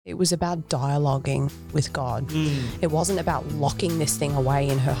It was about dialoguing with God. It wasn't about locking this thing away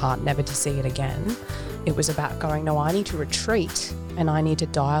in her heart, never to see it again. It was about going, no, I need to retreat and I need to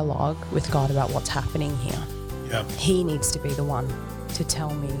dialogue with God about what's happening here. Yeah. He needs to be the one to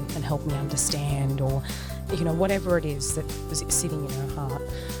tell me and help me understand, or, you know, whatever it is that was sitting in her heart.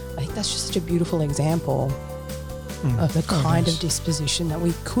 I think that's just such a beautiful example of the kind of disposition that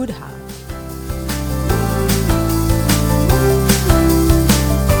we could have.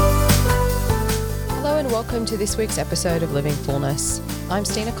 Hello and welcome to this week's episode of Living Fullness. I'm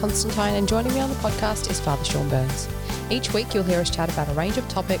Stina Constantine, and joining me on the podcast is Father Sean Burns. Each week you'll hear us chat about a range of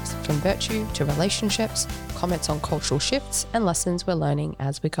topics from virtue to relationships, comments on cultural shifts and lessons we're learning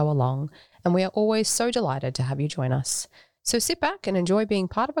as we go along. And we are always so delighted to have you join us. So sit back and enjoy being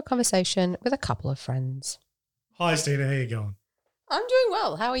part of a conversation with a couple of friends. Hi, Stina. How you going? I'm doing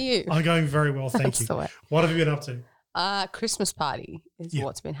well. How are you? I'm going very well, thank you. The way. What have you been up to? Christmas party is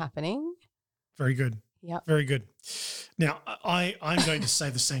what's been happening. Very good. Yep. Very good. Now, I'm going to say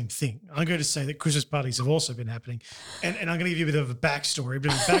the same thing. I'm going to say that Christmas parties have also been happening. And I'm going to give you a bit of a backstory, a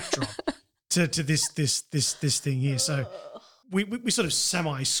bit of a backdrop to this thing here. So we sort of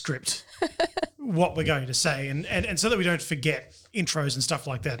semi-script what we're going to say and so that we don't forget intros and stuff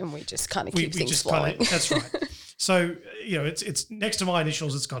like that. And we just kind of keep things flowing. That's right. So, you know, it's next to my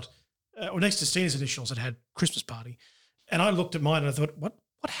initials, it's got, or next to Stina's initials, it had Christmas party. And I looked at mine and I thought, what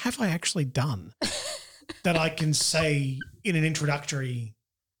have I actually done that I can say in an introductory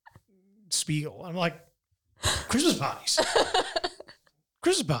spiel? I'm like, Christmas parties.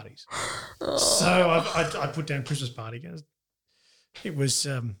 Christmas parties. So I put down Christmas party. It was,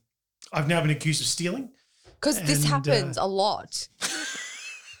 I've now been accused of stealing. Because this happens a lot.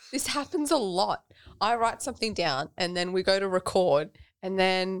 This happens a lot. I write something down and then we go to record and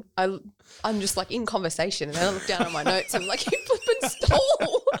then I'm just like in conversation and then I look down at my notes and I'm like, you flipping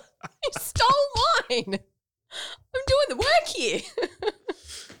stole. You stole mine. I'm doing the work here.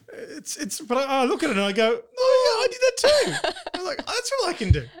 But I look at it and I go, oh yeah, I did that too. I'm like, that's what I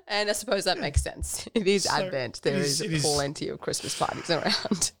can do. And I suppose that makes sense. It is Advent. There is plenty of Christmas parties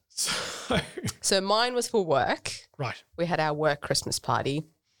around. So mine was for work. Right. We had our work Christmas party,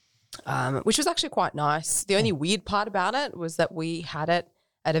 which was actually quite nice. The only weird part about it was that we had it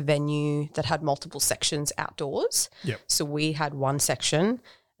at a venue that had multiple sections outdoors. Yep. So we had one section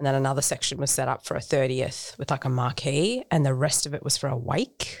and then another section was set up for a 30th with like a marquee and the rest of it was for a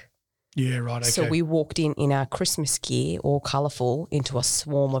wake. Yeah, right, okay. So we walked in our Christmas gear, all colourful, into a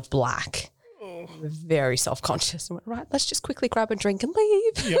swarm of black. We were very self-conscious and went, right, let's just quickly grab a drink and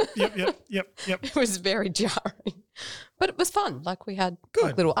leave. Yep. It was very jarring. But it was fun. Like we had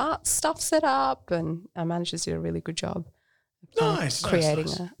like little art stuff set up and our managers did a really good job of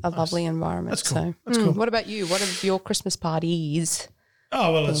creating a lovely environment. That's cool. So, That's cool. What about you? What are your Christmas parties?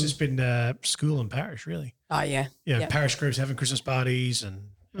 Oh, well, it's just been school and parish, really. Oh, yeah. Yeah, parish groups having Christmas parties and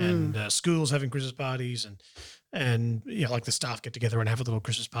schools having Christmas parties and you know, like the staff get together and have a little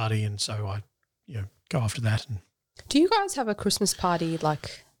Christmas party, and so I, you know, go after that. And do you guys have a Christmas party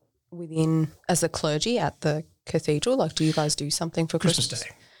like within as a clergy at the cathedral? Like, do you guys do something for Christmas Day?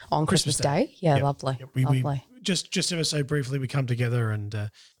 On Christmas Day? Yeah, yep. Lovely. Yep. We lovely. Just ever so briefly, we come together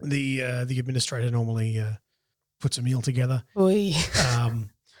and the administrator normally puts a meal together.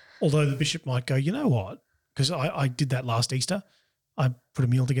 Although the bishop might go, you know what? Because I did that last Easter. I put a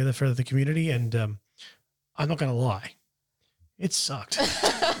meal together for the community and I'm not going to lie. It sucked.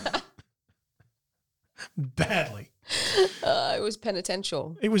 Badly. It was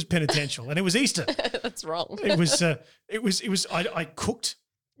penitential. It was penitential and it was Easter. That's wrong. It was, I cooked.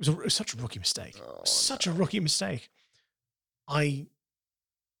 It was such a rookie mistake. A rookie mistake. I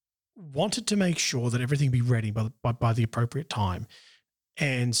wanted to make sure that everything be ready by the appropriate time.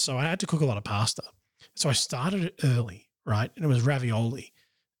 And so I had to cook a lot of pasta. So I started it early, right? And it was ravioli.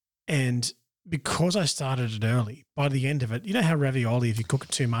 And because I started it early, by the end of it, you know how ravioli, if you cook it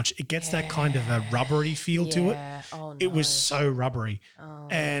too much, it gets that kind of a rubbery feel to it. Oh, no. It was so rubbery. Oh.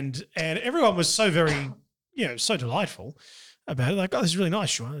 And everyone was so very, you know, so delightful about it. Like, oh, this is really nice,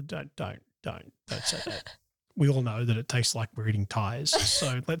 Sean. Don't say that. We all know that it tastes like we're eating tires.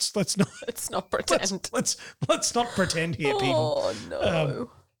 So let's not pretend. Let's not pretend here, people. Oh no.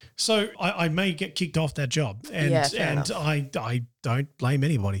 So I may get kicked off that job, and I don't blame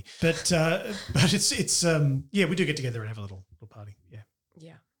anybody. But it's we do get together and have a little party.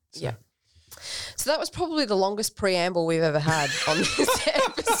 Yeah. So that was probably the longest preamble we've ever had on this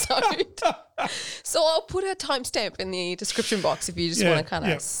episode. So I'll put a timestamp in the description box if you just want to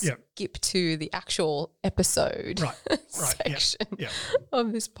kind of skip to the actual episode section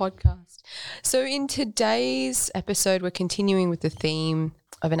of this podcast. So in today's episode, we're continuing with the theme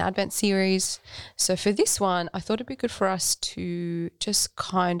of an Advent series. So for this one, I thought it'd be good for us to just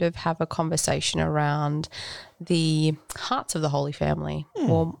kind of have a conversation around the hearts of the Holy Family,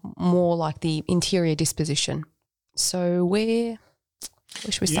 or more like the interior disposition. So where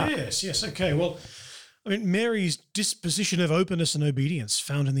should we start? Yes. Okay. Well, I mean, Mary's disposition of openness and obedience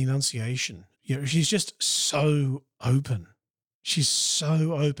found in the Annunciation. She's just so open. She's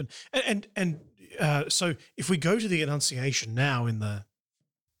so open. So if we go to the Annunciation now in the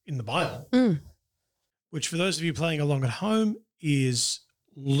Bible, which for those of you playing along at home is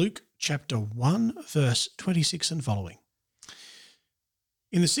Luke chapter 1, verse 26 and following.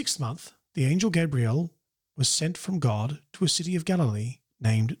 In the 6th month, the angel Gabriel was sent from God to a city of Galilee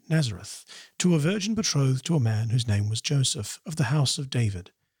named Nazareth, to a virgin betrothed to a man whose name was Joseph, of the house of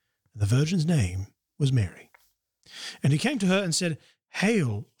David. And the virgin's name was Mary. And he came to her and said,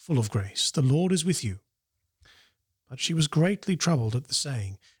 "Hail, full of grace, the Lord is with you." But she was greatly troubled at the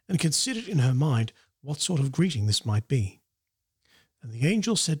saying, and considered in her mind what sort of greeting this might be. And the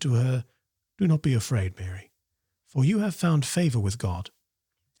angel said to her, "Do not be afraid, Mary, for you have found favor with God.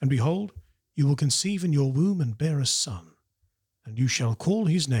 And behold, you will conceive in your womb and bear a son, and you shall call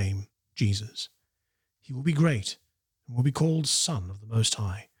his name Jesus. He will be great, and will be called Son of the Most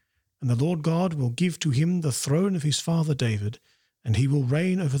High. And the Lord God will give to him the throne of his father David, and he will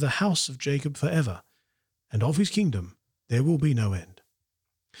reign over the house of Jacob forever, and of his kingdom there will be no end."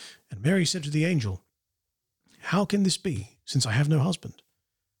 And Mary said to the angel, "How can this be, since I have no husband?"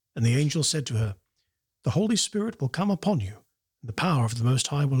 And the angel said to her, "The Holy Spirit will come upon you, and the power of the Most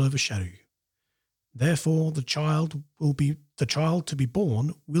High will overshadow you. Therefore the child to be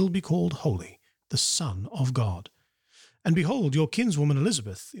born will be called Holy, the Son of God. And behold, your kinswoman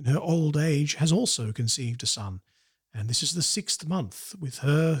Elizabeth, in her old age, has also conceived a son, and this is the 6th month with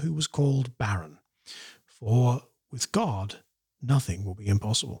her who was called barren. For with God nothing will be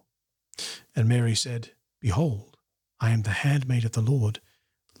impossible." And Mary said, "Behold, I am the handmaid of the Lord.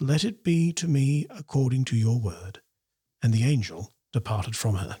 Let it be to me according to your word." And the angel departed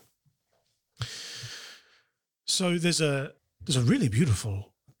from her. So there's a really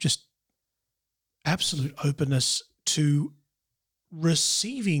beautiful, just absolute openness to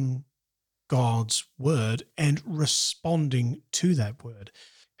receiving God's word and responding to that word.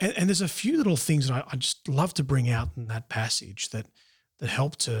 And there's a few little things that I just love to bring out in that passage that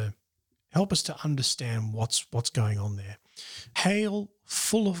help us to understand what's going on there. Hail,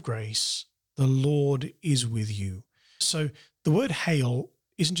 full of grace, the Lord is with you. So the word hail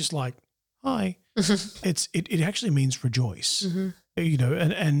isn't just like, hi. It actually means rejoice.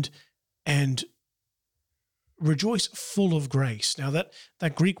 And rejoice full of grace. Now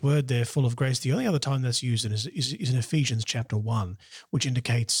that Greek word there, full of grace, the only other time that's used is in Ephesians chapter 1, which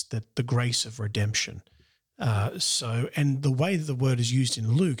indicates that the grace of redemption. And the way that the word is used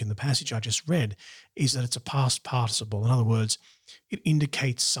in Luke in the passage I just read is that it's a past participle. In other words, it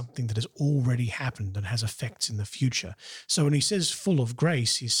indicates something that has already happened and has effects in the future. So when he says full of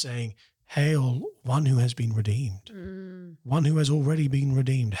grace, he's saying, hail, one who has been redeemed, one who has already been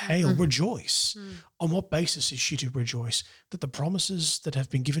redeemed. Hail, rejoice. On what basis is she to rejoice? That the promises that have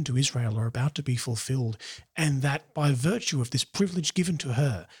been given to Israel are about to be fulfilled, and that by virtue of this privilege given to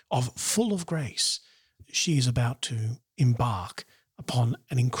her of full of grace, she is about to embark upon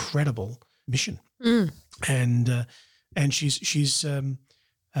an incredible mission. And she's an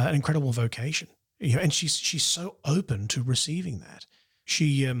incredible vocation. And she's so open to receiving that.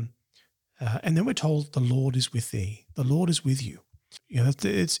 And then we're told, the Lord is with thee. The Lord is with you.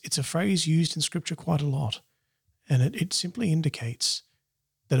 It's a phrase used in Scripture quite a lot. And it simply indicates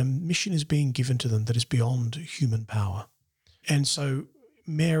that a mission is being given to them that is beyond human power. And so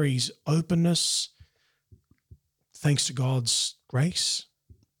Mary's openness, thanks to God's grace,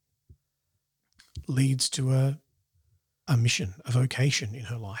 leads to a mission, a vocation in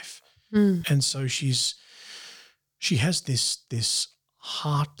her life. And so she has this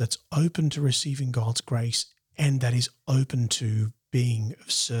heart that's open to receiving God's grace and that is open to being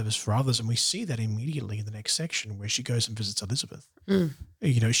of service for others. And we see that immediately in the next section where she goes and visits Elizabeth.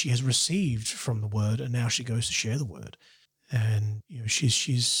 She has received from the word and now she goes to share the word. And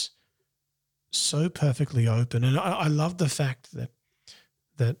she's so perfectly open. And I love the fact that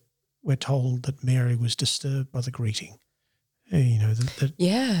we're told that Mary was disturbed by the greeting.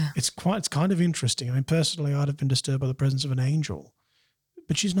 It's kind of interesting. I mean, personally, I'd have been disturbed by the presence of an angel.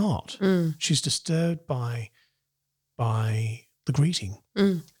 But she's not. She's disturbed by the greeting.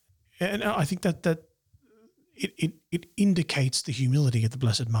 And I think that it indicates the humility of the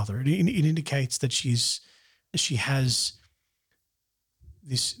Blessed Mother. It indicates that she has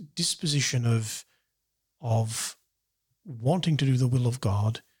this disposition of wanting to do the will of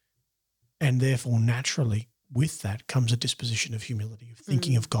God, and therefore naturally with that comes a disposition of humility, of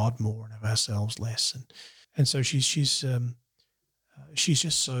thinking of God more and of ourselves less. And so she's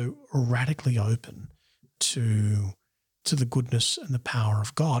just so radically open to the goodness and the power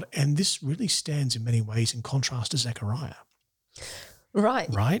of God. And this really stands in many ways in contrast to Zechariah. Right.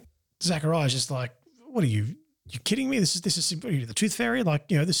 Right? Zechariah is just like, what are you kidding me? This is what are you, the tooth fairy? Like,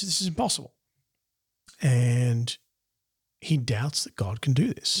 this is impossible. And he doubts that God can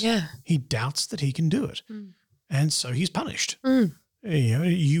do this. Yeah. He doubts that he can do it. And so he's punished.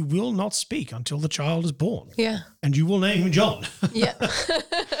 You will not speak until the child is born. Yeah. And you will name him John. Yeah.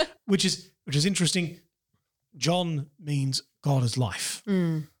 which is interesting. John means God is life.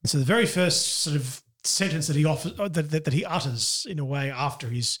 So the very first sort of sentence that he offers, that he utters in a way after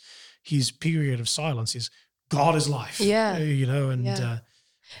his period of silence is God is life. Yeah.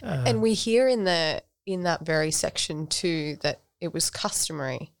 And we hear in that very section too that it was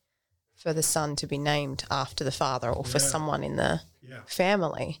customary for the son to be named after the father or for someone in the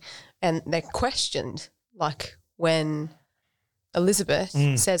family. And they're questioned, like when Elizabeth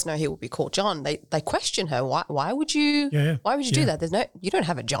says, no, he will be called John. They question her. Why would you do that? You don't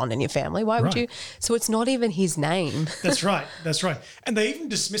have a John in your family. Why would you? So it's not even his name. That's right. And they even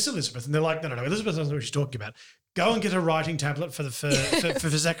dismiss Elizabeth and they're like, no, Elizabeth doesn't know what she's talking about. Go and get a writing tablet for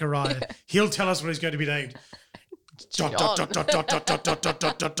Zechariah. He'll tell us what he's going to be named.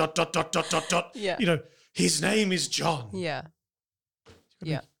 Yeah. His name is John. Yeah.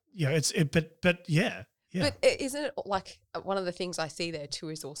 Yeah. But yeah. But isn't it like one of the things I see there too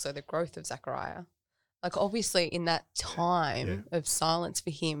is also the growth of Zechariah? Like obviously in that time of silence for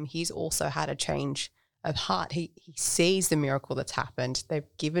him, he's also had a change of heart. He sees the miracle that's happened. They've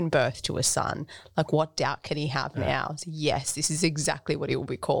given birth to a son. Like what doubt can he have now? So yes, this is exactly what he will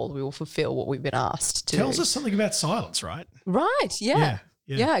be called. We will fulfill what we've been asked to. Tells us something about silence, right? Right,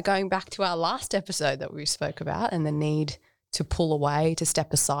 yeah, going back to our last episode that we spoke about and the need to pull away, to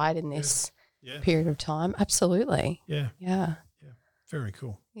step aside in this period of time. Absolutely. Yeah. Very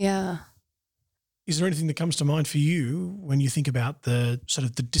cool. Yeah. Is there anything that comes to mind for you when you think about the sort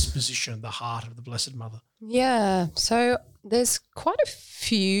of the disposition, the heart of the Blessed Mother? Yeah. So there's quite a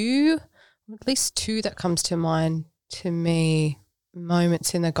few, at least two that comes to mind to me,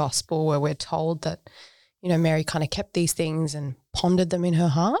 moments in the gospel where we're told that, Mary kind of kept these things and pondered them in her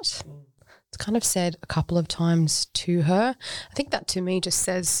heart. It's kind of said a couple of times to her. I think that to me just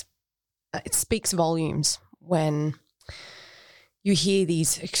says, it speaks volumes when you hear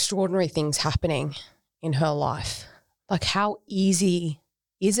these extraordinary things happening in her life. Like how easy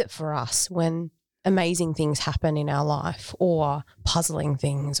is it for us when amazing things happen in our life or puzzling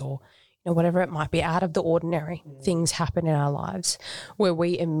things or whatever it might be, out of the ordinary things happen in our lives where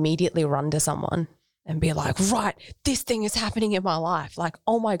we immediately run to someone and be like, right, this thing is happening in my life. Like,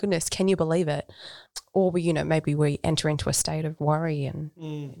 oh my goodness, can you believe it? Or maybe we enter into a state of worry and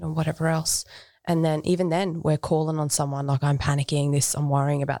whatever else. And then even then we're calling on someone like I'm panicking this, I'm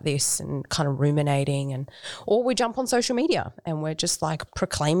worrying about this and kind of ruminating or we jump on social media and we're just like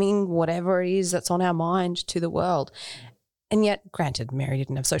proclaiming whatever it is that's on our mind to the world. And yet, granted, Mary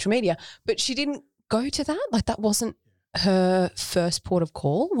didn't have social media, but she didn't go to that. Like that wasn't her first port of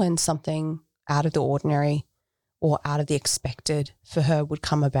call when something out of the ordinary or out of the expected for her would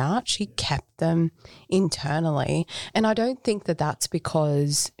come about. She kept them internally. And I don't think that that's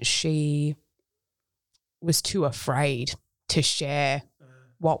because she was too afraid to share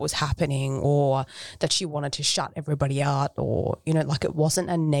what was happening or that she wanted to shut everybody out or, like it wasn't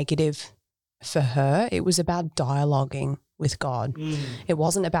a negative for her. It was about dialoguing with God. It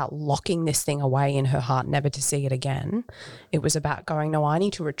wasn't about locking this thing away in her heart, never to see it again. It was about going, no, I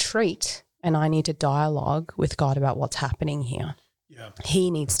need to retreat and I need to dialogue with God about what's happening here. Yeah.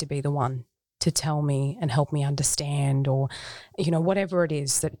 He needs to be the one to tell me and help me understand or, whatever it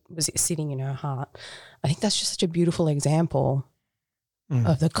is that was sitting in her heart. I think that's just such a beautiful example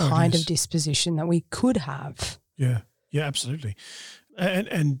of the kind of disposition that we could have. Yeah, absolutely.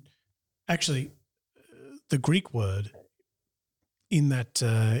 And actually the Greek word in that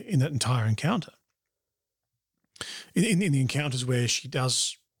entire encounter, in the encounters where she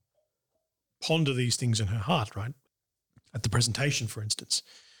does ponder these things in her heart, right? At the presentation, for instance,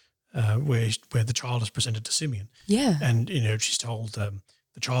 where the child is presented to Simeon. Yeah. And, she's told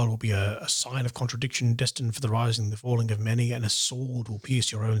the child will be a sign of contradiction, destined for the rising and the falling of many, and a sword will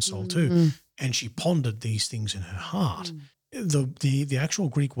pierce your own soul too. And she pondered these things in her heart. The actual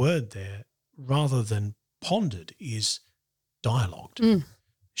Greek word there, rather than pondered, is dialogued.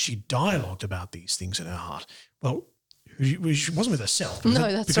 She dialogued about these things in her heart. Well, She wasn't with herself.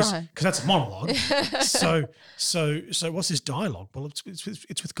 No, that's right. Because that's a monologue. so what's this dialogue? Well, it's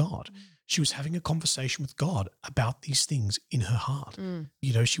with God. She was having a conversation with God about these things in her heart.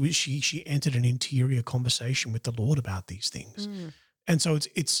 You know, she entered an interior conversation with the Lord about these things. And so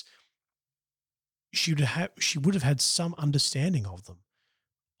she would have had some understanding of them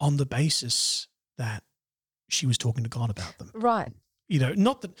on the basis that she was talking to God about them. Right. You know,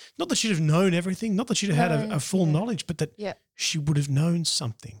 not that she'd have known everything, not that she'd have had a full knowledge, but that she would have known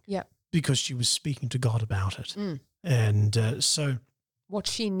something because she was speaking to God about it. And so what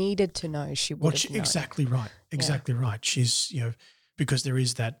she needed to know, she would have known. Exactly right. Exactly right. She's, you know, because there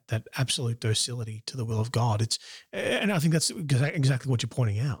is that absolute docility to the will of God. And I think that's exactly what you're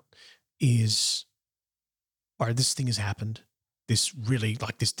pointing out is, all right, this thing has happened. This really,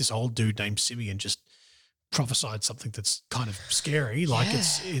 like this old dude named Simeon just prophesied something that's kind of scary. Like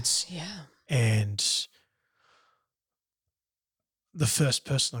and the first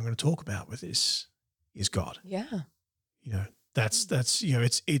person I'm going to talk about with this is God. Yeah. You know, that's, you know,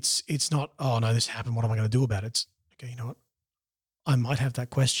 it's not, oh no, this happened. What am I going to do about it? It's okay. You know what? I might have that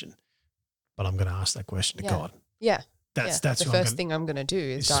question, but I'm going to ask that question to God. Yeah. That's the first thing I'm going to do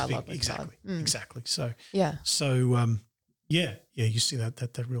is dialogue with God. Exactly. So, yeah. You see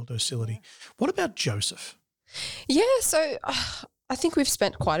that real docility. What about Joseph? Yeah. So I think we've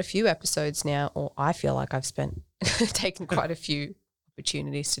spent quite a few episodes now, or I feel like I've taken quite a few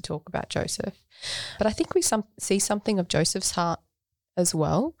opportunities to talk about Joseph. But I think we see something of Joseph's heart as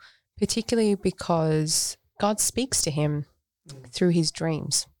well, particularly because God speaks to him through his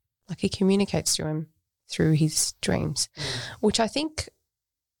dreams. Like he communicates to him through his dreams, which I think,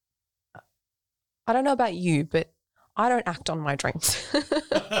 I don't know about you, but I don't act on my dreams.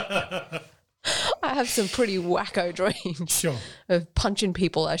 I have some pretty wacko dreams of punching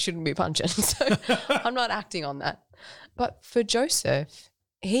people I shouldn't be punching. So I'm not acting on that. But for Joseph,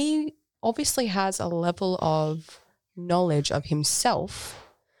 he obviously has a level of knowledge of himself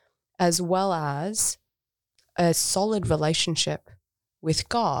as well as a solid relationship with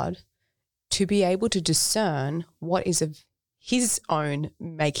God to be able to discern what is of his own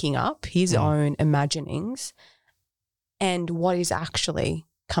making up, his own imaginings, and what is actually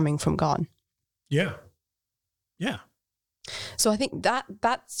coming from God. Yeah. Yeah. So I think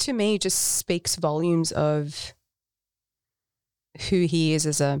that to me just speaks volumes of who he is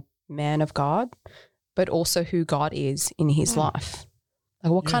as a man of God, but also who God is in his life.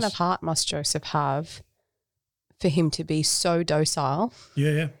 Like what kind of heart must Joseph have for him to be so docile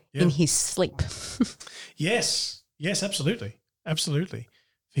in his sleep? Yes, absolutely. Absolutely.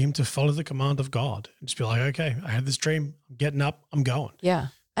 For him to follow the command of God and just be like, okay, I had this dream, I'm getting up, I'm going. Yeah.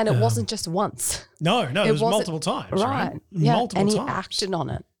 And it wasn't just once. No, it was multiple times. Right. Yeah. Multiple times. And he acted on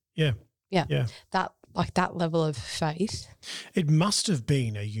it. Yeah. Yeah. That level of faith. It must have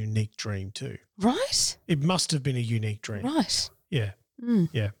been a unique dream too. Right. It must have been a unique dream. Right. Yeah.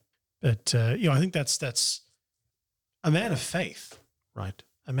 Yeah. But, I think that's a man of faith, right?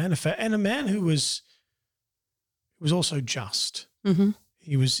 A man of faith and a man who was also just. Mm-hmm.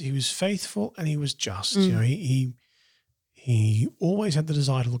 He was faithful and he was just. You know, he always had the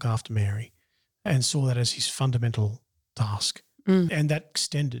desire to look after Mary and saw that as his fundamental task. And that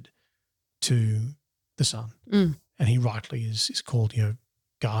extended to the son. And he rightly is called,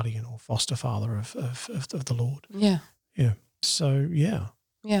 guardian or foster father of the Lord. Yeah. Yeah. So yeah.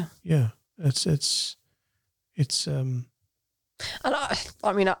 Yeah. Yeah. It's and I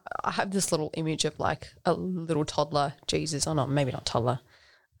have this little image of like a little toddler Jesus, or not, maybe not toddler,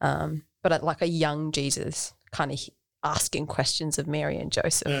 but like a young Jesus kind of asking questions of Mary and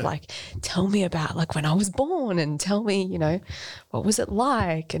Joseph, like, tell me about like when I was born and tell me, what was it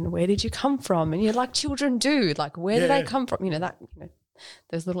like and where did you come from? And you're like children do, like, where did I come from?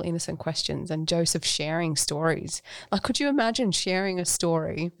 Those little innocent questions, and Joseph sharing stories. Like, could you imagine sharing a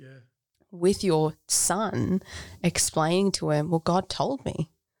story with your son, explaining to him, well, God told me.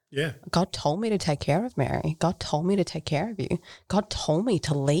 Yeah. God told me to take care of Mary. God told me to take care of you. God told me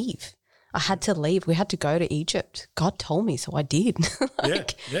to leave. I had to leave. We had to go to Egypt. God told me, so I did.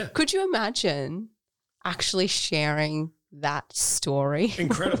 Could you imagine actually sharing that story?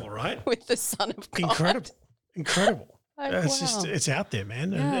 Incredible, right? With the Son of God. Incredible. Like, it's out there,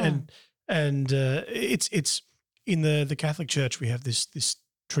 man. Yeah. And it's in the Catholic Church, we have this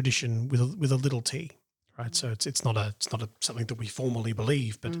tradition with a little t, right? So it's not something that we formally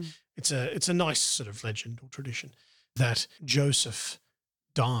believe, but it's a nice sort of legend or tradition that Joseph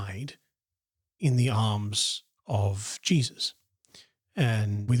died in the arms of Jesus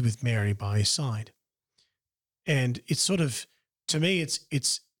and with Mary by his side. And it's sort of, to me,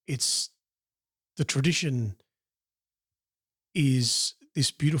 it's the tradition is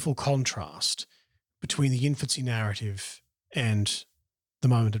this beautiful contrast between the infancy narrative and the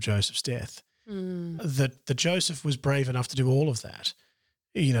moment of Joseph's death. That Joseph was brave enough to do all of that,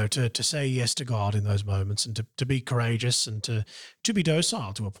 to say yes to God in those moments, and to be courageous, and to be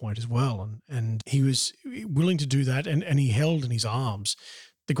docile to a point as well. And he was willing to do that, and he held in his arms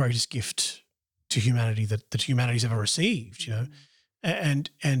the greatest gift to humanity that humanity's ever received,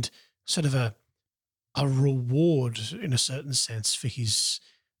 and sort of a reward in a certain sense for his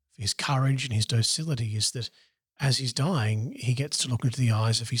courage and his docility is that as he's dying, he gets to look into the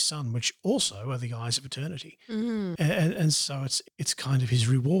eyes of his son, which also are the eyes of eternity. And so it's kind of his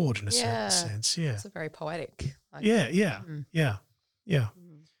reward in a certain sense. Yeah. It's a very poetic. Yeah. Yeah,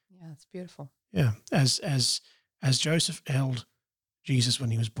 it's beautiful. Yeah. As Joseph held Jesus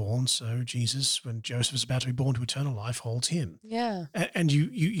when he was born, so Jesus, when Joseph is about to be born to eternal life, holds him. Yeah. And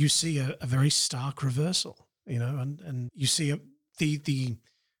you see a very stark reversal, and you see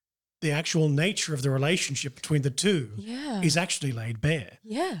the actual nature of the relationship between the two is actually laid bare.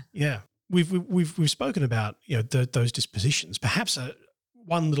 Yeah. Yeah. We've spoken about, those dispositions. Perhaps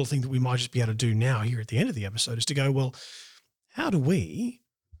one little thing that we might just be able to do now here at the end of the episode is to go, well, how do we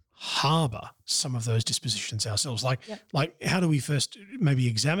harbor some of those dispositions ourselves? Like how do we first maybe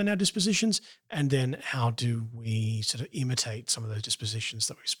examine our dispositions, and then how do we sort of imitate some of those dispositions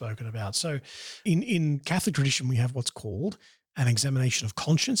that we've spoken about? So in Catholic tradition, we have what's called an examination of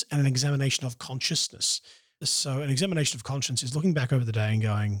conscience and an examination of consciousness. So an examination of conscience is looking back over the day and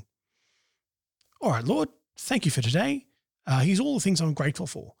going, all right, Lord, thank you for today. Here's all the things I'm grateful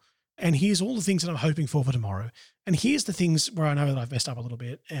for. And here's all the things that I'm hoping for tomorrow. And here's the things where I know that I've messed up a little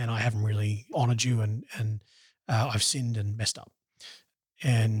bit and I haven't really honored you, and I've sinned and messed up.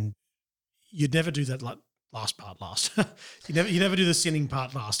 And you'd never do that last part last. you never do the sinning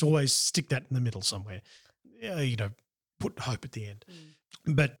part last. Always stick that in the middle somewhere. Put hope at the end.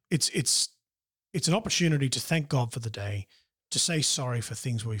 But it's an opportunity to thank God for the day, to say sorry for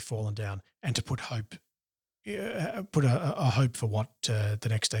things where we've fallen down, and to put hope, put a hope for what the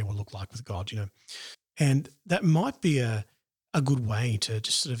next day will look like with God, And that might be a good way to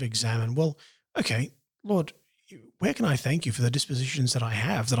just sort of examine, well, okay, Lord, where can I thank you for the dispositions that I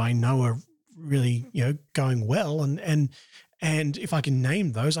have that I know are really, going well, and if I can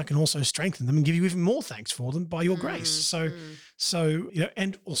name those, I can also strengthen them and give you even more thanks for them by your grace. So,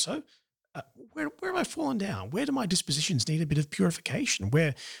 and also, where have I fallen down? Where do my dispositions need a bit of purification?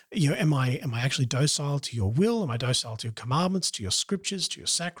 Where, am I actually docile to your will? Am I docile to your commandments, to your scriptures, to your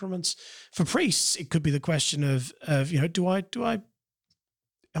sacraments? For priests, it could be the question of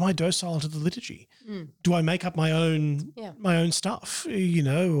am I docile to the liturgy? Do I make up my own stuff,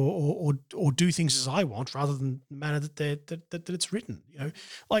 or do things as I want rather than the manner that it's written?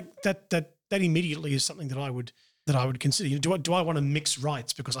 Like that immediately is something that I would consider. Do I want to mix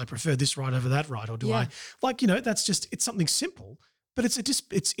rites because I prefer this rite over that rite, or do I that's just, it's something simple, but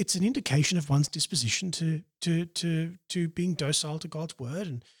it's an indication of one's disposition to being docile to God's word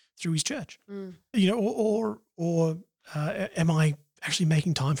and through His church. Or am I actually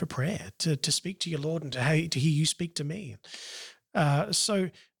making time for prayer to speak to your Lord and to hear you speak to me? So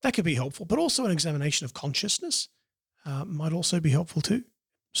that could be helpful, but also an examination of consciousness might also be helpful too.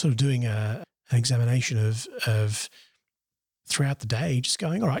 Sort of doing an examination of throughout the day, just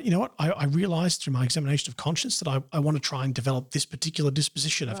going, all right, you know what? I realized through my examination of conscience that I want to try and develop this particular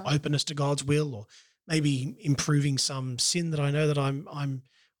disposition of openness to God's will, or maybe improving some sin that I know that I'm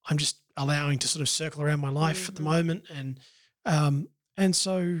just allowing to sort of circle around my life at the moment. And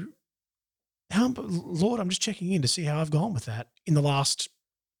so, Lord, I'm just checking in to see how I've gone with that in the last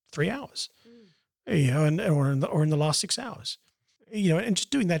 3 hours, or in the last 6 hours, and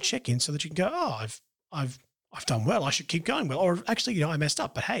just doing that check-in so that you can go, oh, I've done well. I should keep going well. Or actually, I messed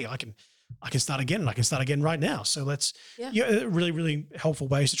up, but hey, I can start again, and I can start again right now. So let's, really, really helpful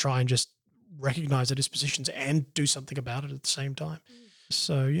ways to try and just recognize the dispositions and do something about it at the same time.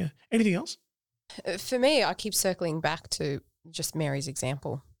 So yeah. Anything else? For me, I keep circling back to just Mary's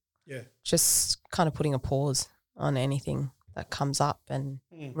example. Yeah. Just kind of putting a pause on anything that comes up and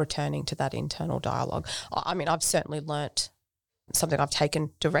returning to that internal dialogue. I mean, I've certainly learnt something I've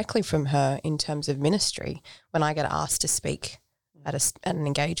taken directly from her in terms of ministry. When I get asked to speak at an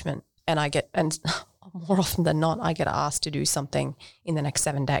engagement, and more often than not, I get asked to do something in the next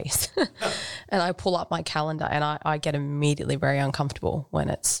 7 days. And I pull up my calendar and I get immediately very uncomfortable when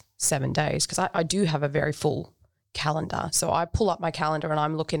it's 7 days, because I do have a very full calendar. So I pull up my calendar and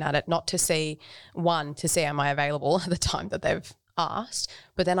I'm looking at it not to see am I available at the time that they've asked,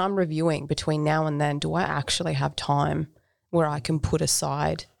 but then I'm reviewing between now and then, do I actually have time where I can put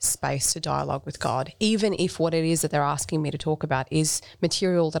aside space to dialogue with God, even if what it is that they're asking me to talk about is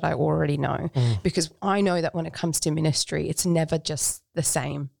material that I already know. Because I know that when it comes to ministry, it's never just the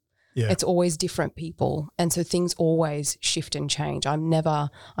same. Yeah. It's always different people. And so things always shift and change. I never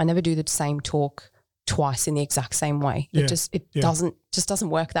do the same talk twice in the exact same way. Yeah. It doesn't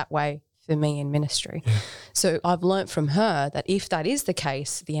work that way for me in ministry. Yeah. So I've learnt from her that if that is the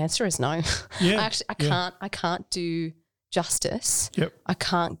case, the answer is no. Yeah. I can't do justice. Yep. I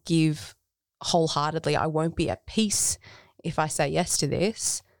can't give wholeheartedly. I won't be at peace if I say yes to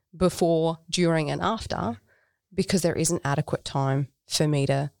this before, during and after, because there isn't adequate time for me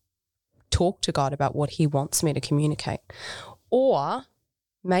to talk to God about what he wants me to communicate. Or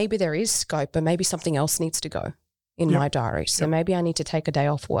maybe there is scope, but maybe something else needs to go in my diary. So maybe I need to take a day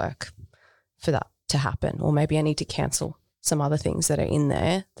off work for that to happen, or maybe I need to cancel some other things that are in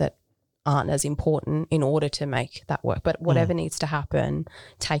there that aren't as important in order to make that work. But whatever needs to happen,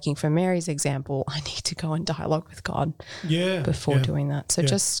 taking from Mary's example, I need to go and dialogue with God before doing that. So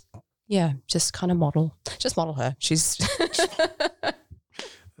just kind of model her. She's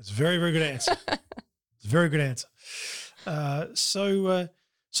That's a very, very good answer. It's a very good answer. So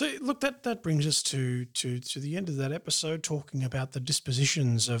look, that brings us to the end of that episode, talking about the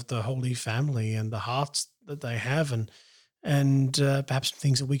dispositions of the Holy Family and the hearts that they have, and perhaps some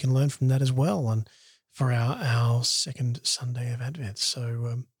things that we can learn from that as well, and for our second Sunday of Advent.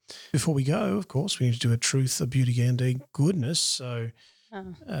 So before we go, of course, we need to do a truth, a beauty, and a goodness. So,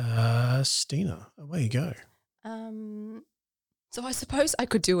 Stina, away you go. So I suppose I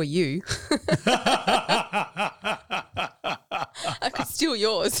could do a you. I could steal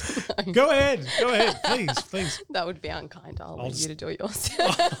yours. Go ahead, please. That would be unkind. I'll leave you to do yours.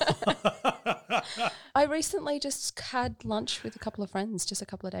 I recently just had lunch with a couple of friends just a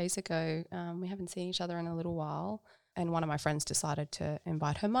couple of days ago. We haven't seen each other in a little while, and one of my friends decided to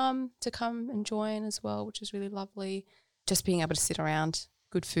invite her mum to come and join as well, which is really lovely. Just being able to sit around,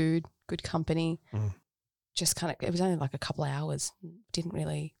 good food, good company. Just kind of, it was only like a couple of hours. Didn't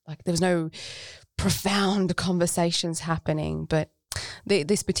really, there was no profound conversations happening, but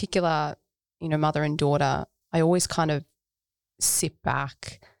this particular, mother and daughter, I always kind of sit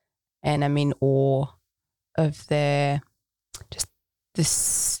back and I'm in awe of their, just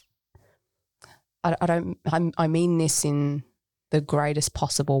this, I mean this in the greatest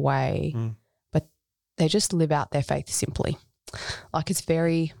possible way, but they just live out their faith simply.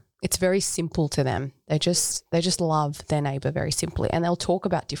 It's very simple to them. They just love their neighbour very simply, and they'll talk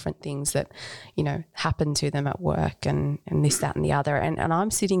about different things that, happen to them at work and this, that, and the other. And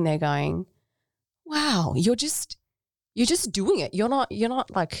I'm sitting there going, wow, you're just doing it. You're not you're not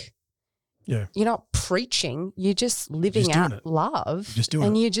preaching. You're just living out love,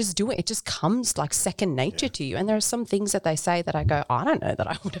 you just do it. It just comes like second nature to you. And there are some things that they say that I go, I don't know that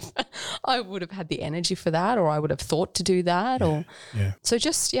I would have had the energy for that, or I would have thought to do that, So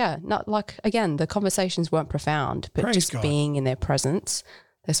just not like, again, the conversations weren't profound, but Praise just God. being in their presence,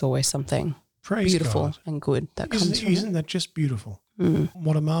 there's always something beautiful God. and good that comes from Isn't that just beautiful?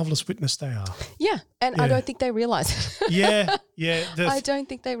 What a marvelous witness they are. Yeah, and I don't think they realise it. Yeah. I don't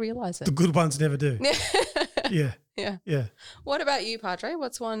think they realise it. The good ones never do. Yeah. What about you, Padre?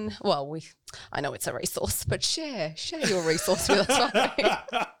 What's one? Well, I know it's a resource, but share your resource with us.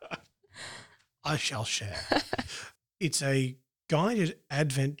 I shall share. It's a guided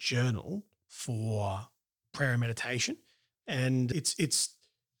Advent journal for prayer and meditation, and it's.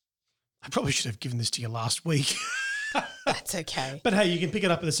 I probably should have given this to you last week. That's okay. But hey, you can pick it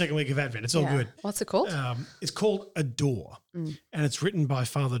up in the second week of Advent. It's all good. What's it called? It's called Adore, and it's written by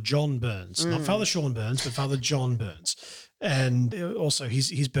Father John Burns. Not Father Sean Burns, but Father John Burns. And also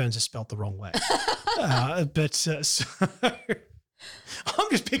his Burns is spelt the wrong way. So I'm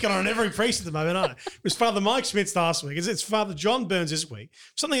just picking on every priest at the moment, aren't I? It was Father Mike Smith's last week. It's Father John Burns this week.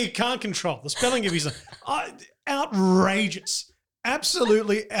 Something he can't control. The spelling of his outrageous.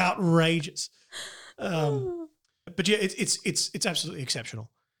 Absolutely outrageous. But yeah, it's absolutely exceptional.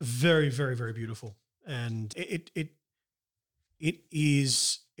 Very, very, very beautiful, and it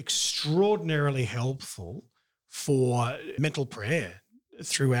is extraordinarily helpful for mental prayer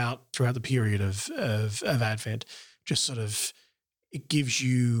throughout the period of Advent. Just sort of, it gives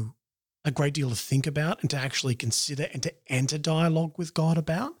you a great deal to think about and to actually consider and to enter dialogue with God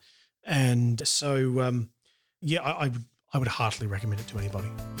about. And so, I would heartily recommend it to anybody.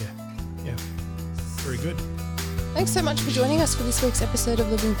 Yeah, very good. Thanks so much for joining us for this week's episode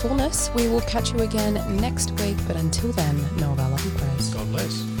of Living Fullness. We will catch you again next week, but until then, know of our love and prayers. God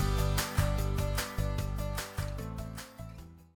bless.